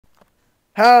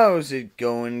How's it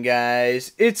going,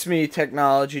 guys? It's me,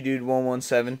 Technology Dude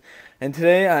 117, and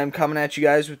today I'm coming at you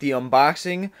guys with the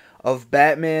unboxing of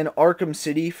Batman Arkham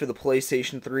City for the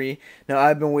PlayStation 3. Now,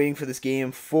 I've been waiting for this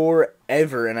game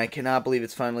forever, and I cannot believe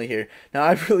it's finally here. Now,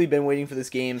 I've really been waiting for this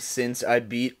game since I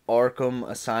beat Arkham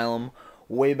Asylum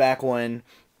way back when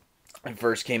it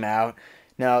first came out.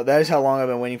 Now, that is how long I've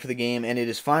been waiting for the game, and it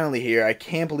is finally here. I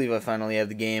can't believe I finally have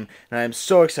the game, and I am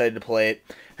so excited to play it.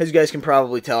 As you guys can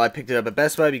probably tell, I picked it up at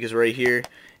Best Buy because right here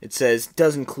it says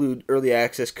does include early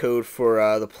access code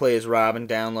for the Play as Robin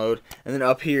download. And then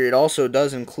up here it also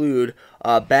does include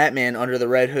Batman Under the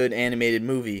Red Hood animated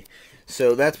movie.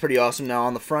 So that's pretty awesome. Now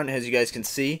on the front, as you guys can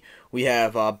see, we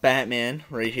have Batman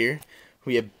right here.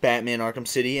 We have Batman Arkham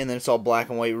City, and then it's all black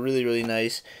and white, really, really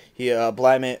nice.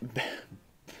 Batman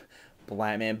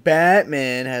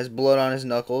has blood on his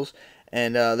knuckles,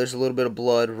 and there's a little bit of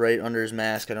blood right under his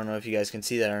mask. I don't know if you guys can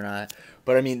see that or not.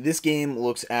 But, I mean, this game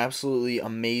looks absolutely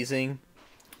amazing.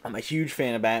 I'm a huge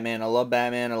fan of Batman. I love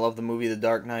Batman. I love the movie The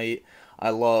Dark Knight. I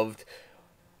loved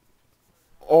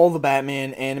all the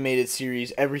Batman animated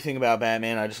series, everything about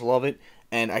Batman. I just love it,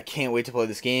 and I can't wait to play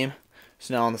this game.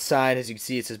 So now on the side, as you can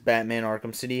see, it says Batman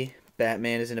Arkham City.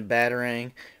 Batman is in a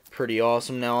Batarang. Pretty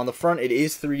awesome. Now on the front, it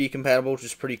is 3D compatible, which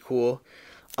is pretty cool.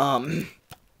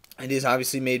 It is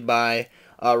obviously made by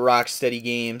Rocksteady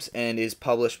Games and is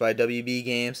published by WB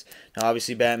Games. Now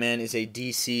obviously Batman is a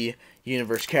DC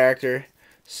Universe character.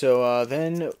 So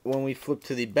then when we flip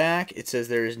to the back, it says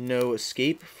there is no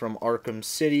escape from Arkham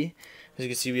City. As you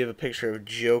can see, we have a picture of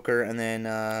Joker, and then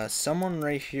someone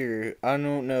right here. I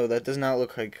don't know. That does not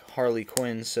look like Harley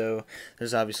Quinn, so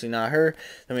there's obviously not her.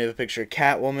 Then we have a picture of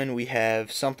Catwoman. We have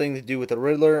something to do with the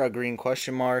Riddler, a green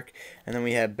question mark, and then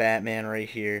we have Batman right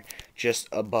here, just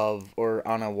above or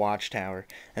on a watchtower.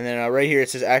 And then right here it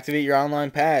says activate your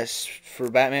online pass for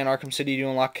Batman Arkham City to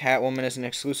unlock Catwoman as an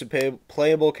exclusive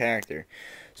playable character.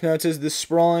 So now it says the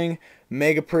sprawling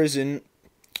mega prison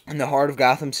in the heart of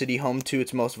Gotham City, home to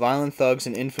its most violent thugs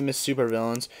and infamous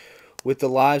supervillains. With the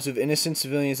lives of innocent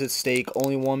civilians at stake,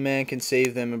 only one man can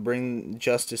save them and bring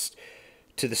justice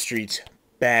to the streets.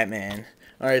 Batman.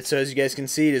 Alright, so as you guys can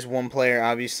see, it is one player.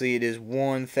 Obviously, it is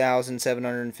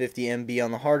 1,750 MB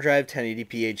on the hard drive,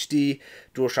 1080p HD,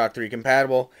 DualShock 3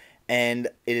 compatible, and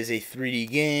it is a 3D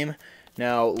game.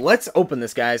 Now, let's open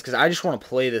this, guys, because I just want to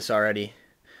play this already.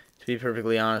 To be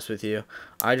perfectly honest with you,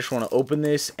 I just want to open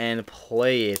this and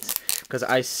play it because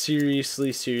I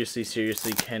seriously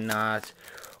cannot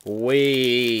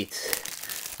wait.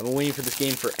 I've been waiting for this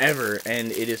game forever,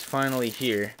 and it is finally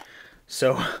here.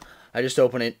 So I just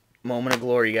open it. Moment of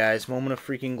glory, guys. Moment of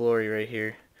freaking glory right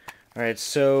here. All right,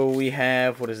 so we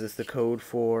have, what is this? The code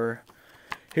for.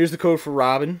 Here's the code for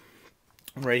Robin.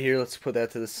 Right here. Let's put that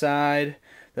to the side.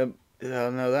 No,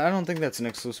 I don't think that's an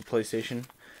exclusive PlayStation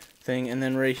thing. And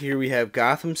then right here we have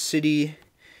Gotham City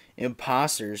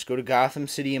Imposters. Go to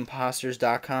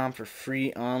GothamCityImposters.com for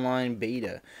free online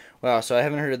beta. Wow, so I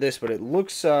haven't heard of this, but it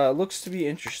looks to be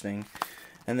interesting.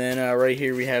 And then right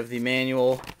here we have the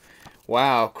manual.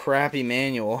 Wow, crappy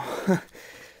manual.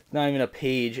 Not even a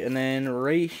page. And then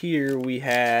right here we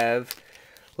have,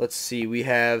 let's see, we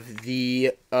have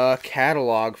the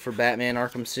catalog for Batman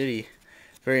Arkham City.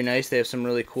 Very nice. They have some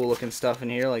really cool looking stuff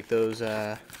in here, like those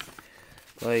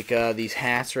these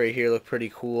hats right here look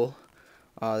pretty cool.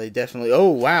 They definitely, oh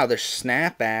wow, they're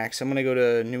snapbacks. I'm gonna go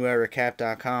to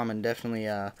neweracap.com and definitely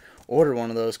order one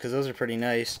of those because those are pretty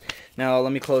nice. Now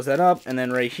let me close that up, and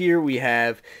then right here we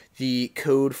have the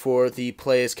code for the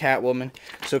Play as Catwoman.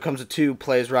 So it comes with two,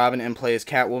 Play as Robin and Play as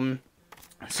Catwoman.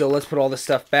 So let's put all this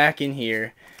stuff back in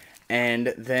here,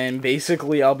 and then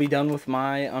basically I'll be done with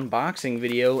my unboxing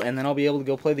video, and then I'll be able to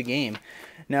go play the game.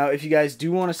 Now if you guys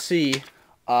do want to see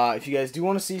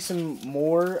some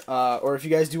more, or if you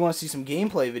guys do want to see some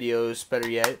gameplay videos, better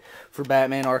yet, for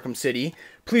Batman Arkham City,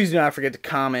 please do not forget to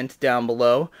comment down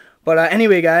below. But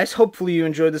anyway, guys, hopefully you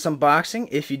enjoyed this unboxing.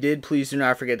 If you did, please do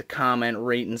not forget to comment,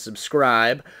 rate, and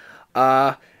subscribe.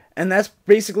 And that's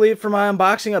basically it for my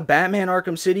unboxing of Batman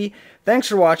Arkham City. Thanks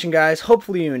for watching, guys.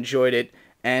 Hopefully you enjoyed it.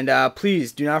 And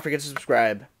please do not forget to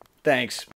subscribe. Thanks.